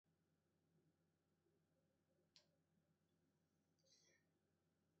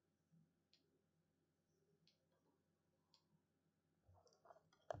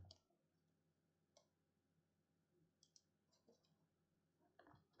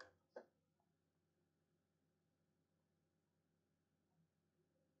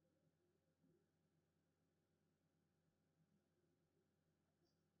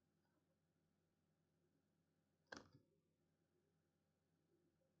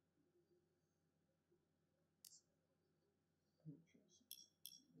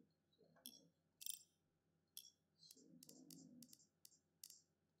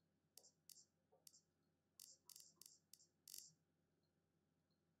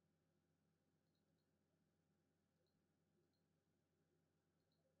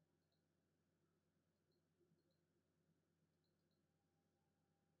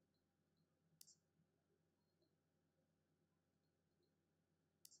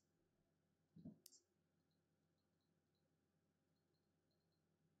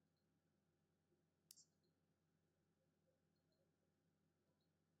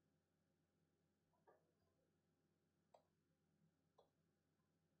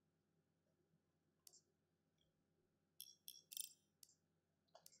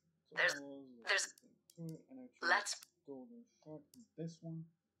There's let's golden shot with this one.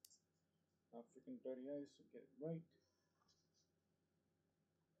 Not freaking dirty eyes, so get it right.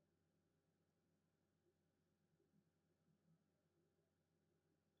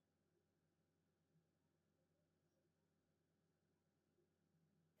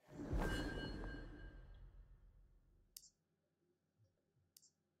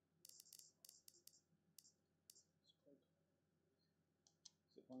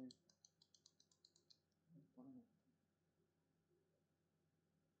 Zipline.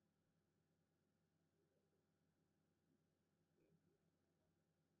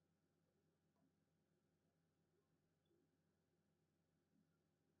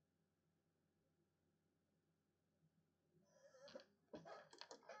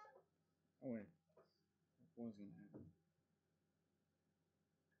 Oh wait, what was gonna happen?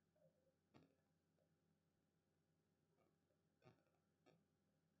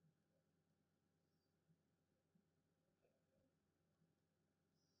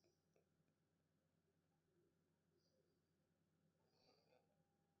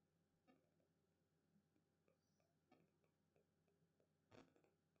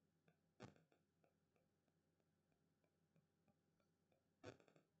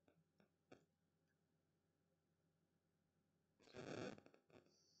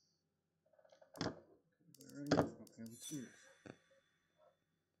 Okay, let's do this.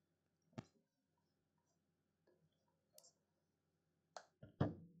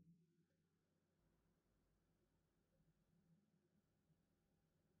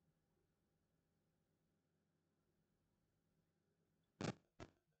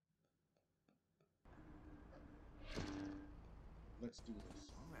 Let's do this.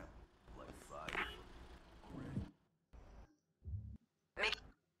 Like 5 already. make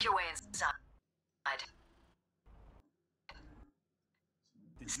your way inside.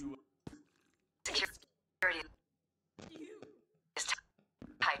 Did you? Security is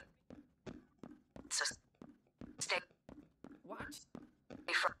tight, so stay. What?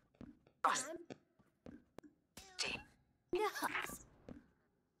 Frosty. Yes.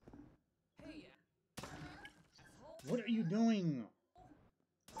 Hey. What are you doing?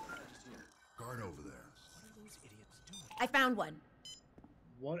 Guard over there. What are those idiots doing? I found one.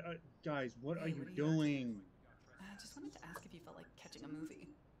 What are, guys, what are you what are you doing? I just wanted to ask if you felt like catching a movie.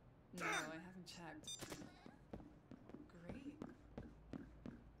 No, I haven't checked. Great.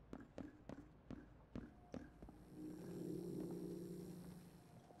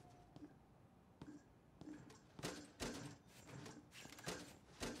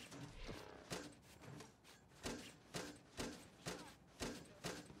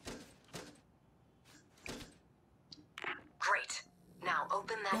 Great. Now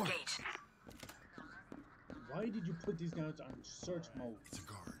open that gate. Why did you put these guys on search mode? It's a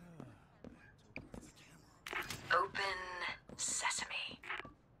guard. Open sesame.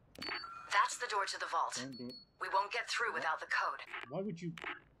 That's the door to the vault. Don't do it. We won't get through without the code. Why would you?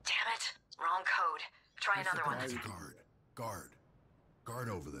 Damn it. Wrong code. Try another one. It's a guard. Guard. Guard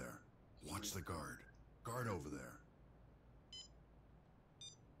over there. Watch the guard. Guard over there.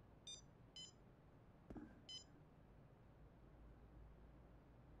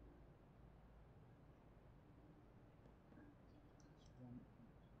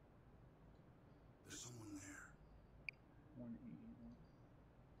 There's someone there. 181.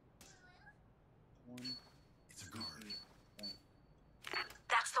 One. It's a guard.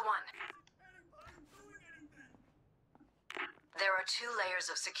 That's the one. There are 2 layers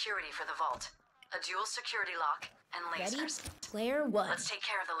of security for the vault. A dual security lock and Ready? lasers. Player one. Let's take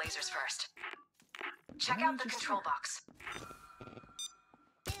care of the lasers first. Check out the control box.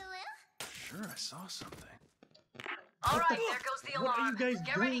 Sure, I saw something. All right, there goes the What are alarm. you guys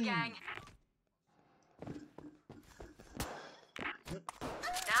Get ready, doing? gang.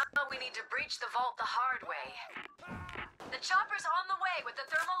 Now we need to breach the vault the hard way. The chopper's on the way with the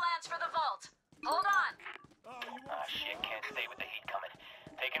thermal lance for the vault. Hold on. Ah, shit, can't stay with the heat coming.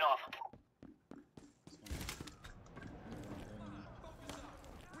 Taking off.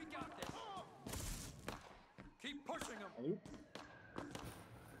 We got this. Keep pushing them. Hello?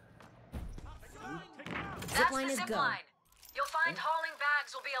 That's Zipline the is zip go. line. You'll find hauling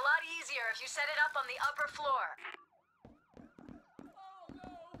bags will be a lot easier if you set it up on the upper floor.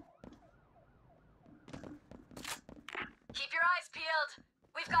 Keep your eyes peeled.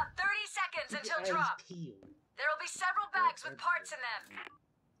 We've got 30 seconds until drop. There'll be several bags with parts in them.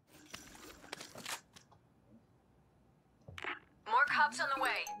 More cops on the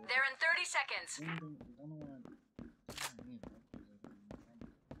way. They're in 30 seconds.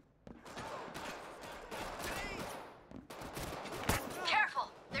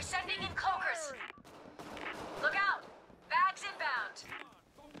 Careful! They're sending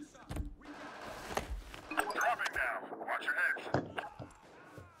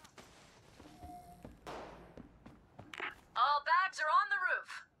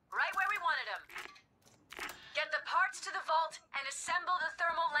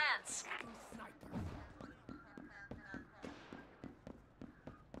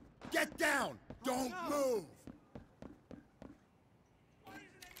Get down! Don't move!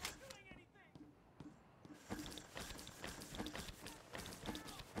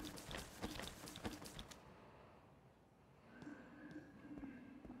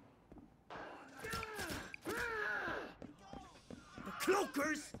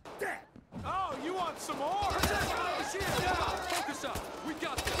 Cloaker's dead! Oh, you want some more? Now, focus up! We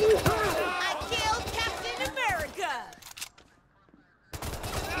got this! I killed Captain America!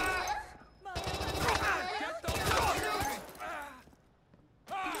 Get those moving!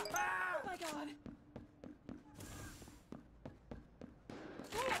 Oh my god.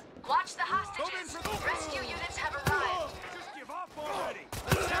 Watch the hostages. Rescue units have arrived. Just give up already!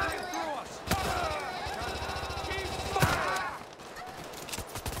 They're tearing through us! Keep fire!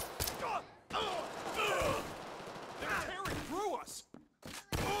 They're tearing through us!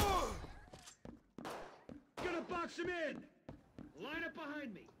 Gonna box him in! Line up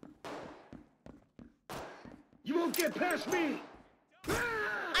behind me! You won't get past me!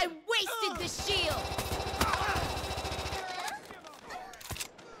 I wasted the shield!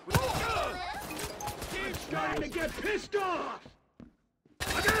 He's starting to get pissed off!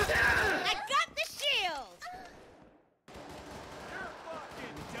 I got the shield! You're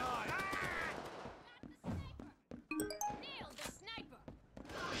fucking done! Nailed the sniper!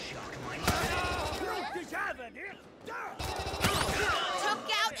 Took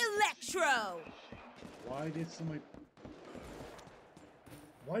out Electro!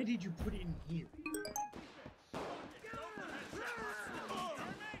 Why did you put it in here?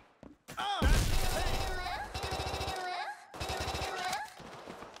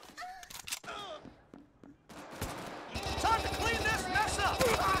 Time to clean this mess up!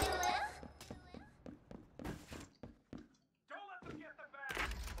 Don't let them get the bag!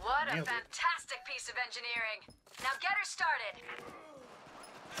 What a Nailed it. fantastic piece of engineering. Now get her started.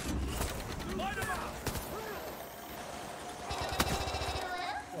 Light them up!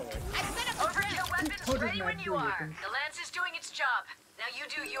 I set up Overkill weapons How does ready that when do you are. weapons? The lance is doing its job. Now you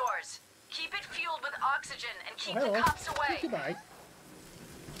do yours. Keep it fueled with oxygen and keep hello. the cops away. Goodbye.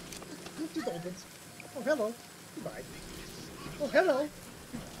 Two dolphins. Oh, hello. Goodbye. Oh, hello.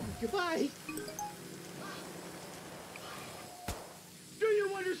 Goodbye. Do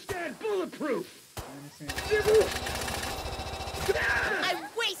you understand bulletproof? I understand. I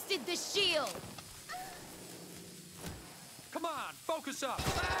wasted the shield! Come on, focus up!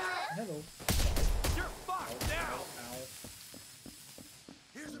 Hello. You're fucked now! Ow.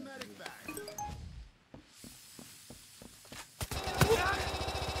 Here's a medic bag.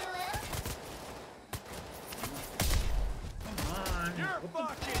 Come on. You're What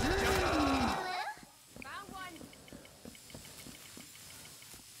fucking done! Found one!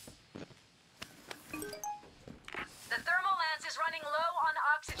 The thermal lance is running low on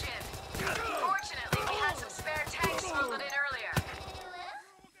oxygen. Fortunately, we had some spare tanks smuggled in earlier.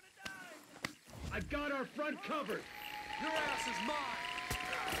 I've got our front covered! Your ass is mine!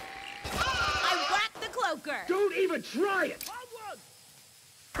 I whacked the cloaker! Don't even try it!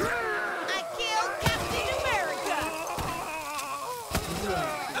 I killed Captain America!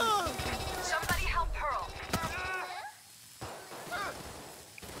 Somebody help Pearl.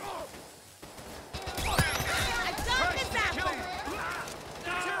 I've got the sample!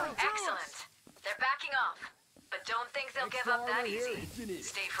 Excellent. They're backing off. But don't think they'll give up that easy.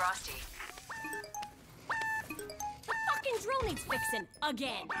 Stay frosty. The fucking drill needs fixing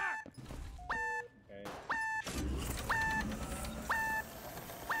again! Okay.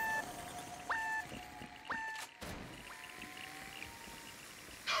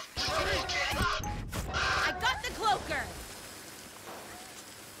 I got the cloaker!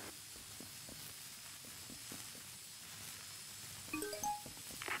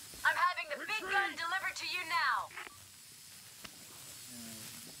 I'm having the big gun delivered to you now.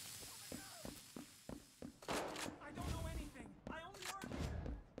 I don't know anything. I only work here.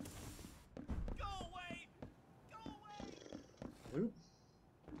 Go away! Go away! Oop.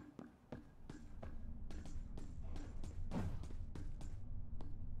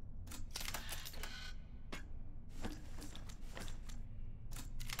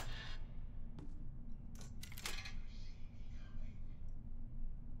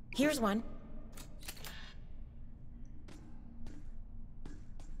 Here's one.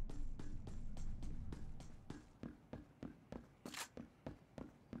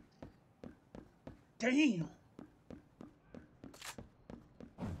 Damn. 30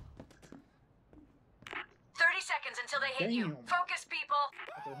 seconds until they hit you. Damn. Focus,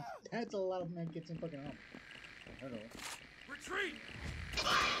 people. That's a lot of medkits in fucking help. Hello. Retreat!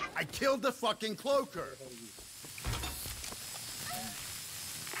 I killed the fucking cloaker.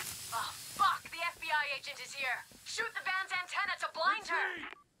 agent is here. Shoot the van's antenna to blind her.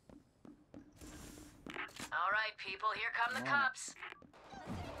 All right, people, here come the cops.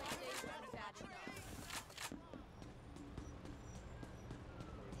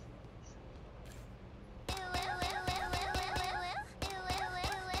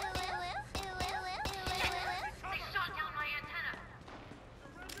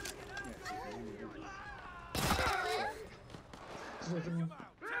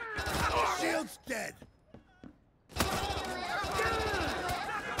 Shield's dead. I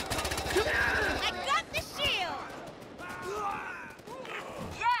got the shield!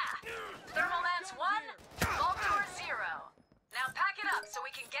 Yeah! Thermal lance 1, vault door 0. Now pack it up so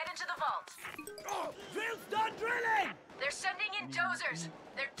we can get into the vault. Drill's done drilling! They're sending in dozers.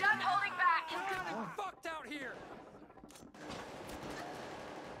 They're done holding back. Fucked out here!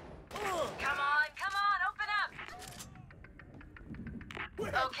 Come on, open up.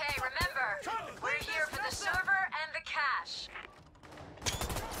 Okay, remember, we're here for the server and the cache.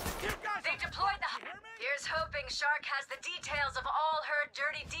 They deployed the... Here's hoping Shark has the details of all her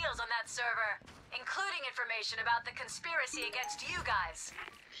dirty deals on that server, including information about the conspiracy against you guys.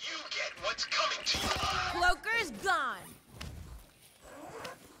 You get what's coming to you. Cloaker's gone.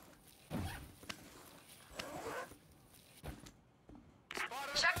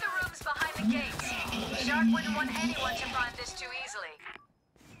 Check the rooms behind the gates. Shark wouldn't want anyone to find this too easily.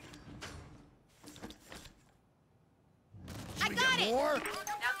 I got it! More?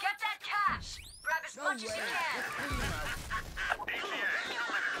 Now get that cash. Grab as much as you can.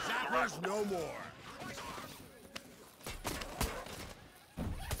 Zappers no more.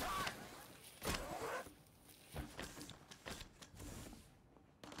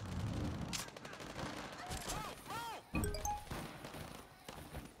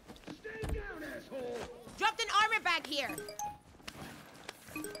 Stay down, asshole! Dropped an armor bag here.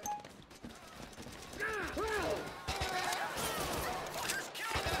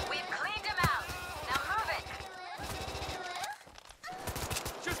 We've cleaned him out. Now move it.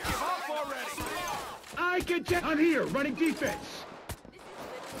 Just give up already! I can check. I'm here, running defense.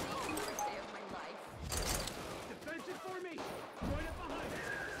 Defensive formation. Join up behind me.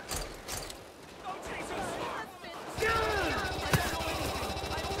 Oh, Jesus!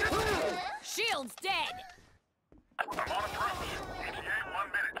 Shield's dead. I'm on approach. ETA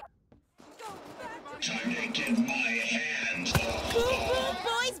 1 minute. Time to get my hands off. Boom Boom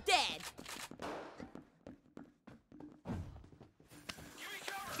Boy's dead.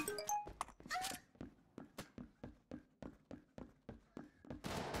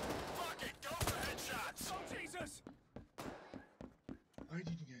 Fuck it! Go for headshots! Oh, Jesus! Why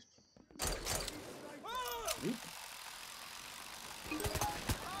did you guys...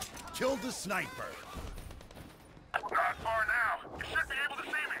 Killed the sniper. Not far now. You should be able to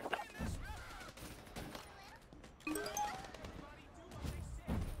see me.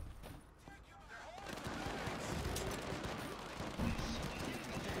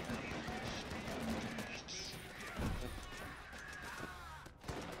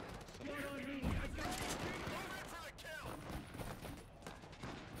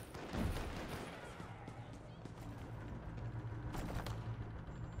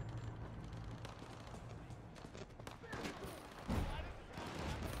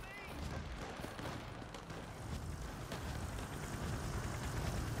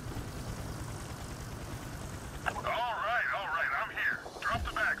 All right, I'm here. Drop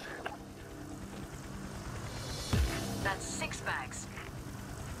the bags in. That's 6 bags.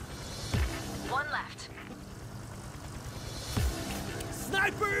 1 left.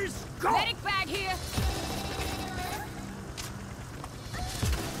 Snipers, go! Medic bag here.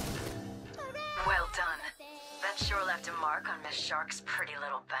 Well done. That sure left a mark on Miss Shark's pretty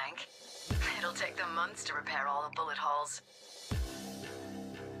little bank. It'll take them months to repair all the bullet holes.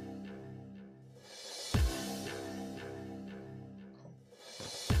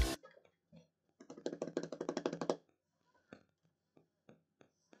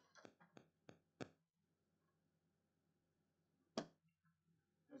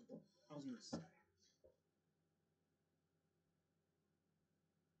 I was gonna say.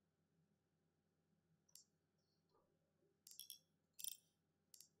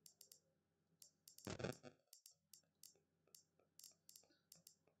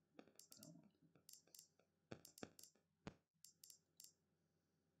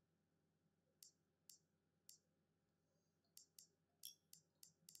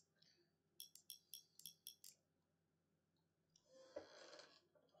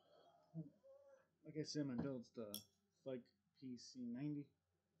 Like I said, my build's the FIK-PC9,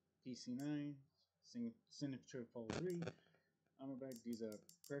 PC9, signature fall 3, armor bag. These are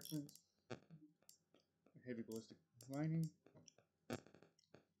preference. heavy ballistic lining,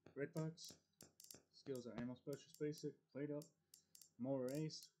 red box. Skills are ammo specialist basic, plate up, mower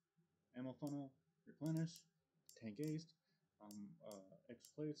aced, ammo funnel, replenish, tank aced,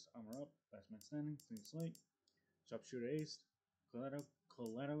 extra plates, armor up, last man standing, clean slate, sharpshooter aced,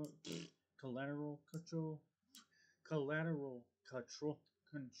 collateral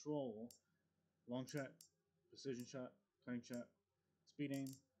control, long shot, precision shot, cutting shot, speed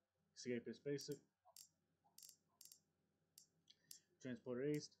aim, escapist basic, transporter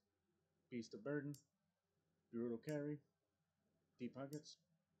aced, beast of burden, brutal carry, deep pockets,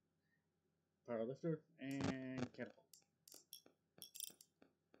 power lifter, and catapult.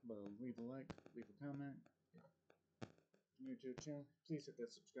 But leave a like, leave a comment. New to the channel, please hit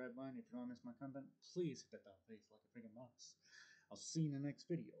that subscribe button. If you don't want to miss my content, please hit that bell face like a freaking boss. I'll see you in the next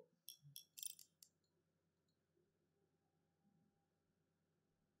video.